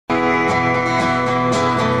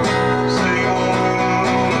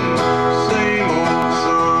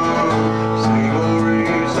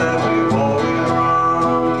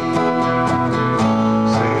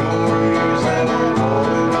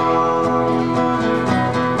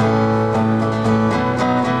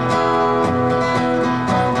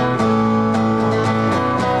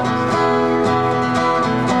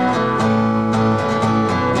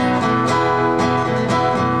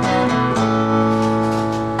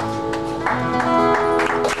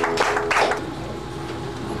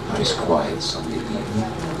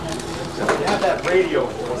radio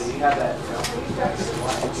voice. He had that.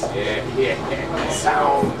 Yeah.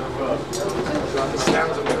 Sound. The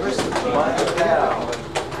sounds of Christmas. How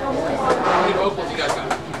many vocals you guys got?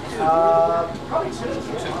 Probably two.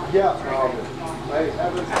 Yeah. I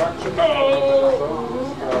haven't actually.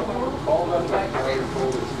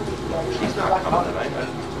 She's not coming tonight.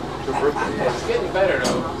 It's getting better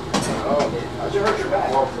though. Oh, how'd you hurt your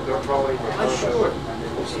back? Well, they're probably. I'm sure.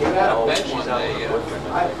 She had a bench one day. I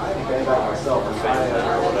bend back myself and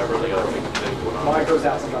whatever. They got mine goes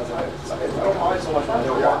out sometimes. I don't mind so much when I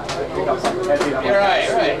don't walk. I pick up something heavy. You're right.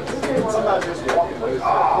 Sometimes just walking.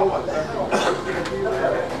 Oh, what the hell?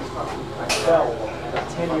 I fell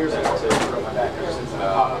 10 years ago to my back ever since I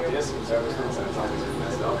popped my disc. So ever since I've always been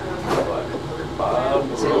messed up.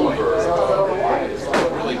 It's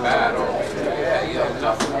really bad.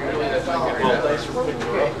 Nothing really that's not getting that.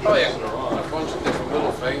 Oh yeah, a bunch of different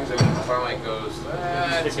little things and finally goes,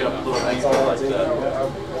 pick it up a little ankle like that.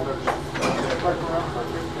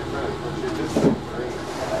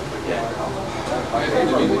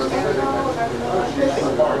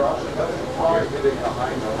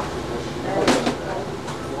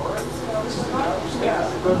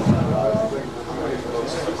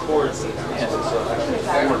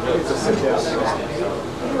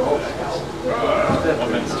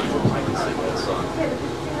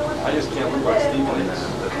 I just can't look like Steve like that.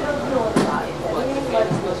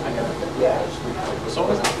 So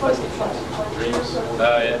is it Dreams?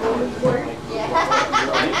 Yeah.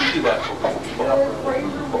 You can do that for me.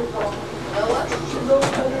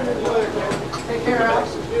 Take care, Alex.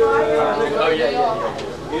 Oh, yeah.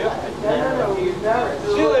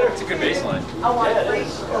 See you later. It's a good baseline. I want to free.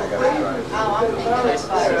 Oh, I'm thinking it's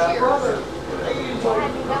 5 years.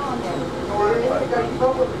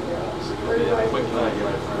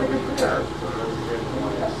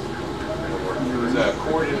 There's a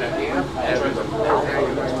cord in the amp.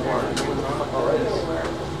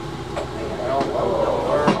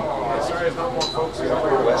 Sorry, there's not more folks here.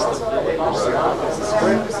 West of Philly.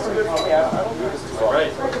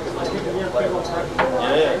 Right.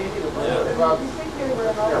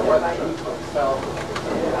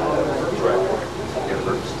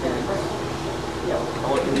 Yeah. How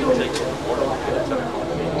long can you take?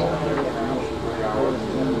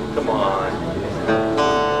 Come on.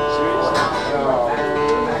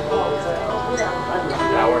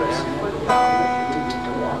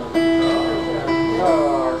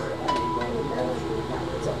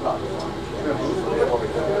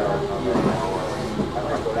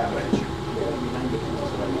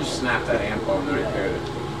 You snap that amp on right there.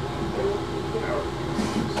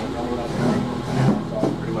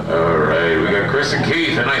 All right, we got Chris and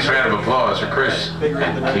Keith. A nice round of applause for Chris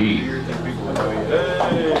and Keith. There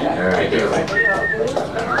we go. All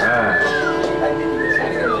right.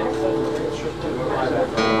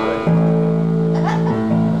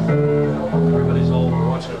 Everybody's all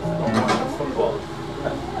watching football.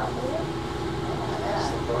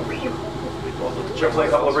 Should I play a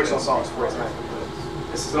couple of original songs for you tonight?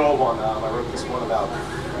 This is an old one. I wrote this one about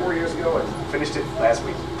 4 years ago and finished it last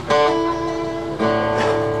week.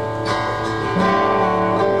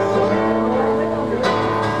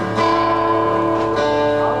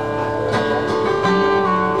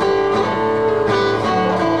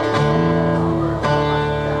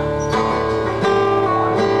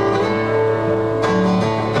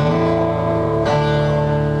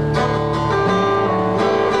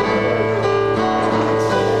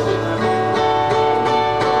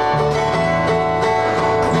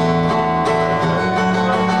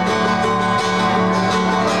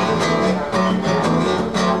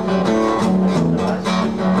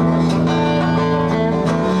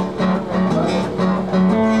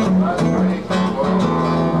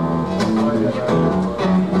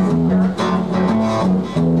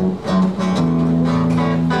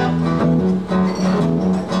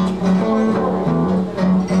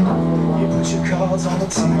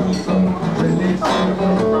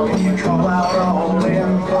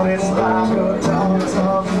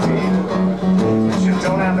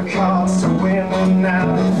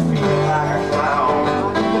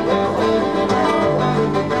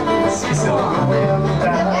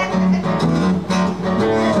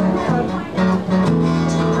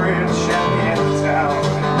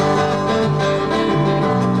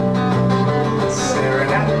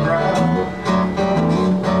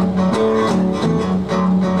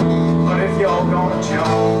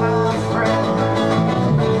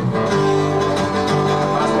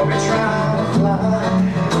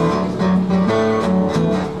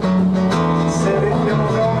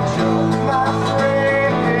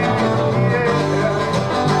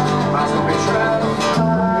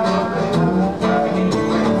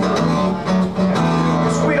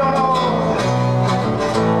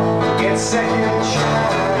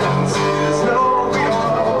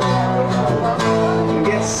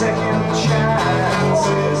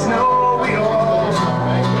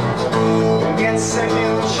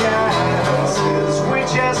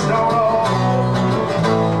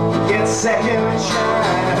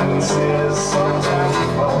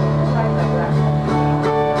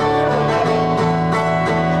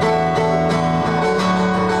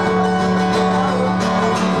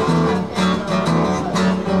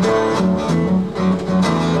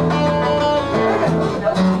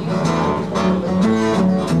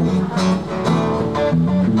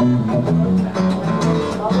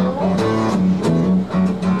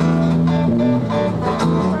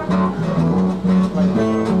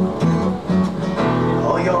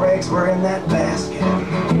 eggs were in that basket.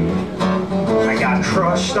 I got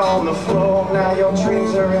crushed on the floor, now your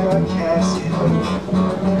dreams are in a casket.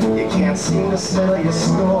 You can't seem to settle your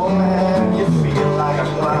score, man, you feel like a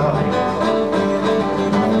cloud.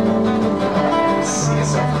 See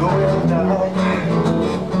yourself going down.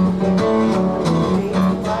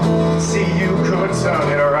 See, you could turn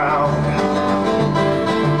it around.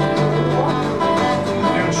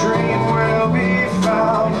 New dream will be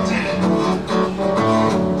found.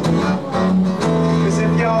 Cause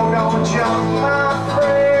if you're gonna jump, my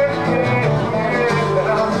friend,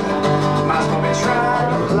 might as well be trying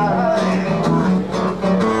to fly.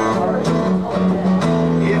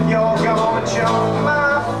 If you're gonna jump, my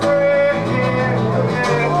friend,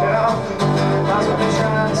 might as well be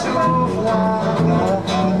trying to fly.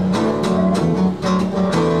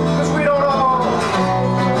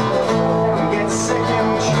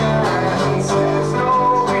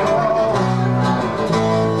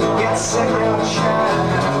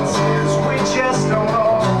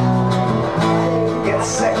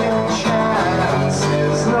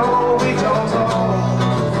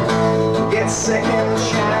 Second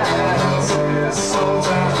chances,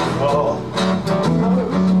 sometimes we fall.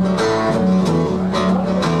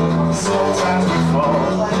 Sometimes we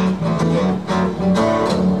fall.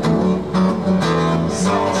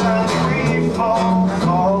 Sometimes we fall,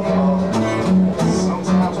 fall, fall.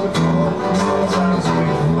 Sometimes we fall, sometimes we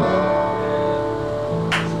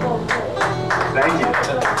fall. Thank you.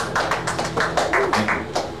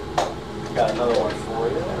 Got another one for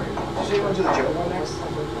you. Did you want to do the joke one next?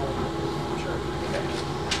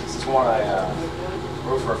 This is one I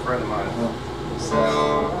wrote for a friend of mine. He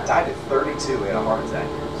died at 32. He had a heart attack.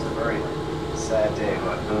 It was a very sad day,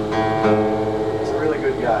 but he's a really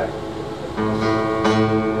good guy.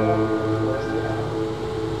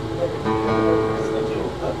 Thank you.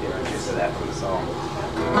 I'll get introduced to that from the song.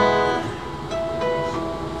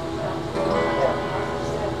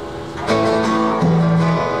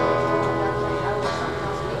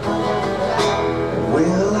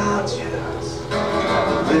 Well, I just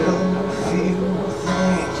little few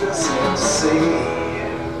things to say.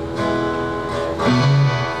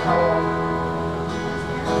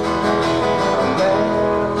 The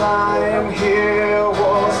man lying here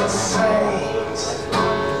was a saint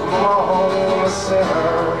among the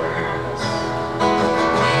sinners.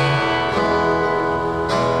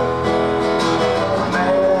 The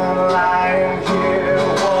man lying here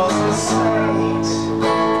was a saint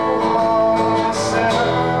among the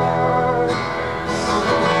sinners.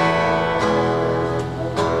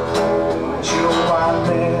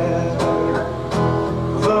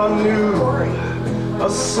 A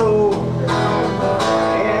soul,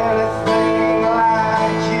 anything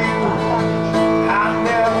like you, I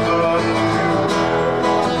never knew.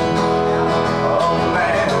 A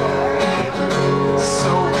man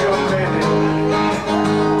so committed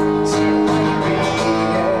to being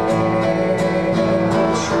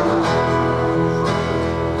true.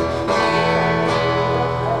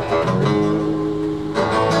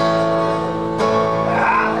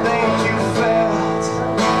 I think you felt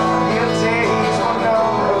your days were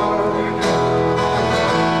numbered,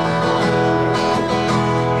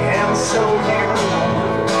 and so you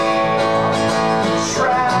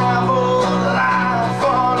traveled life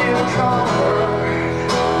unencumbered,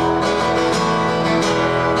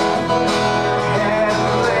 and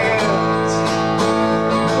lived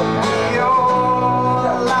your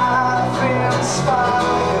life inspired.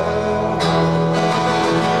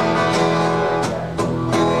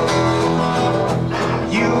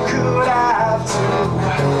 You could have to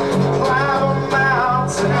climb a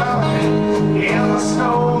mountain in the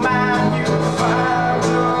snowman, you'd find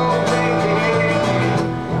a way.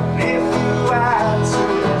 If you had to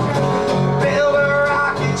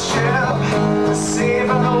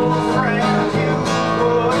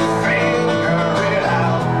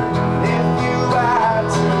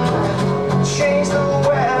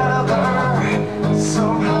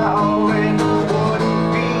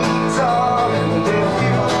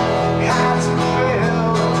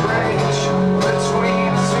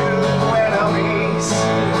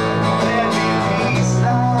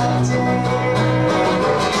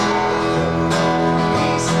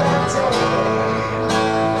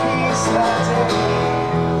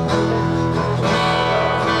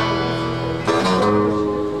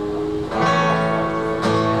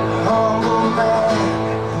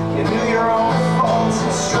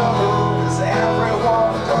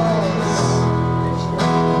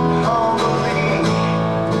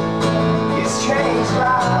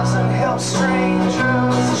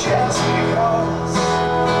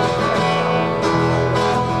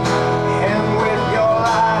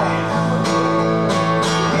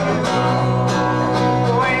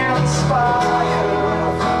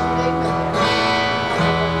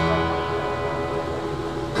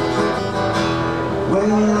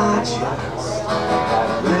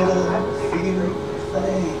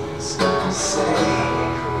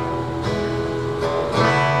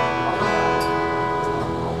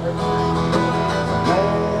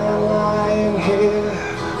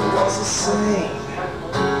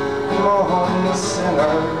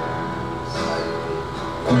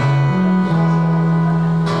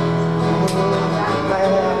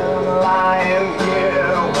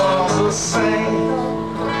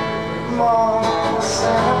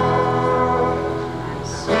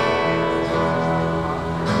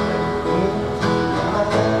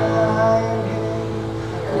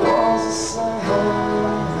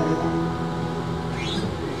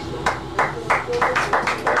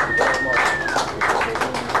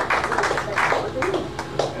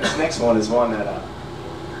This next one is one that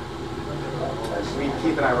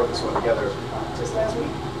Keith and I wrote this one together just last week.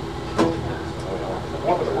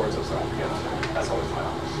 One of the words was not together. That's always fun.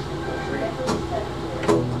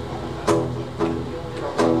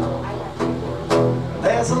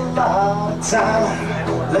 There's a lot of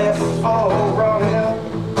time left for running,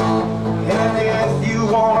 and if you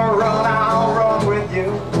wanna run, I'll run with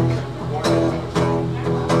you.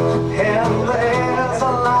 And there's a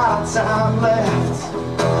lot of time left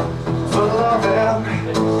for loving,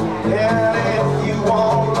 and if you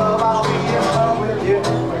want love, I'll be in love with you.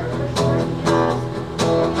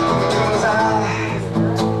 'Cause I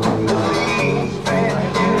believe in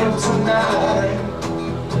you tonight,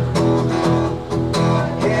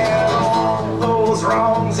 and all those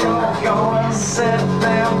wrongs, you're gonna set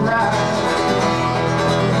them right.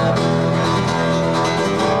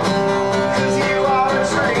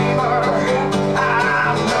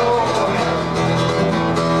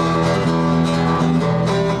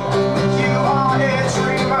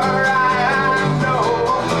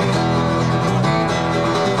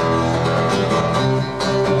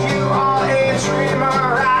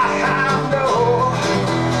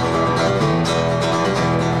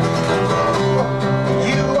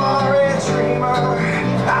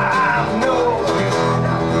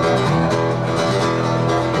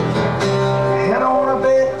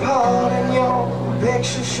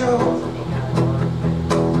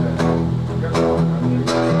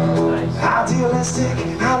 Idealistic,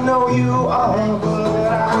 I know you are,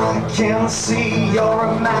 but I can see your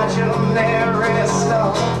imaginary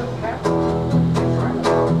stuff.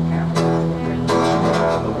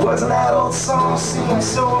 The words of that old song seem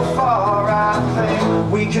so far. I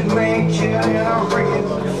think we could make it in a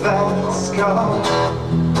real fast car.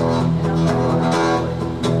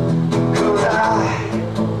 'Cause I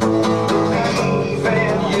believe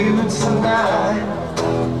in you tonight,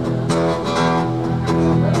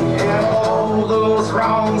 and all those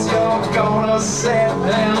wrongs, you're gonna set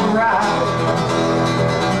them right.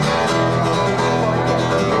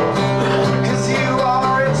 'Cause you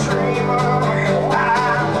are a dreamer, I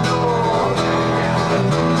know.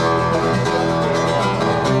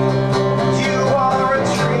 You are a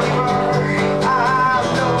dreamer, I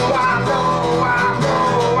know, I know, I know,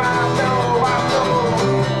 I know, I know.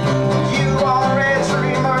 You are a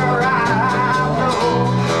dreamer, I know.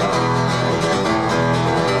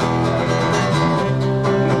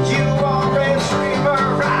 You are a dreamer,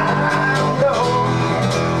 I know.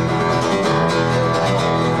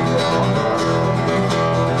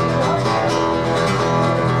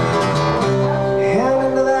 And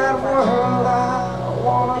into that world I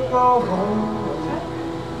wanna go home.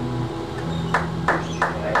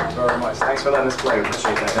 Thank you very much. Thanks for letting us play.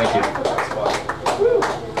 Appreciate that. Thank you. Woo.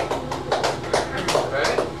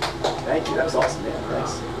 Thank you. That was awesome, man.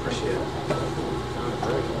 Thanks. Appreciate it.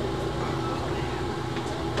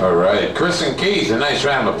 All right, Chris and Keith. A nice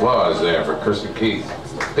round of applause there for Chris and Keith.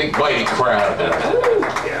 Big bitey crowd.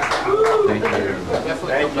 Yeah. Thank you.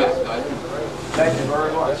 Thank you. Thank you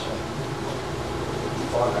very much.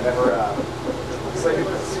 Fun. I never, it's like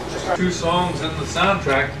just Two songs in the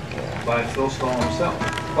soundtrack by Phil Stahl himself,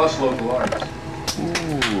 plus local artists.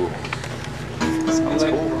 Ooh. You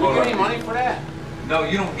get any money for that? No,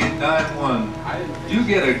 you don't get dime one. You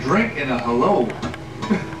get a drink and a hello.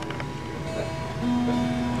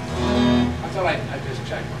 I thought I just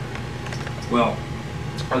checked. Well,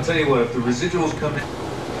 I'll tell you what, if the residuals come in.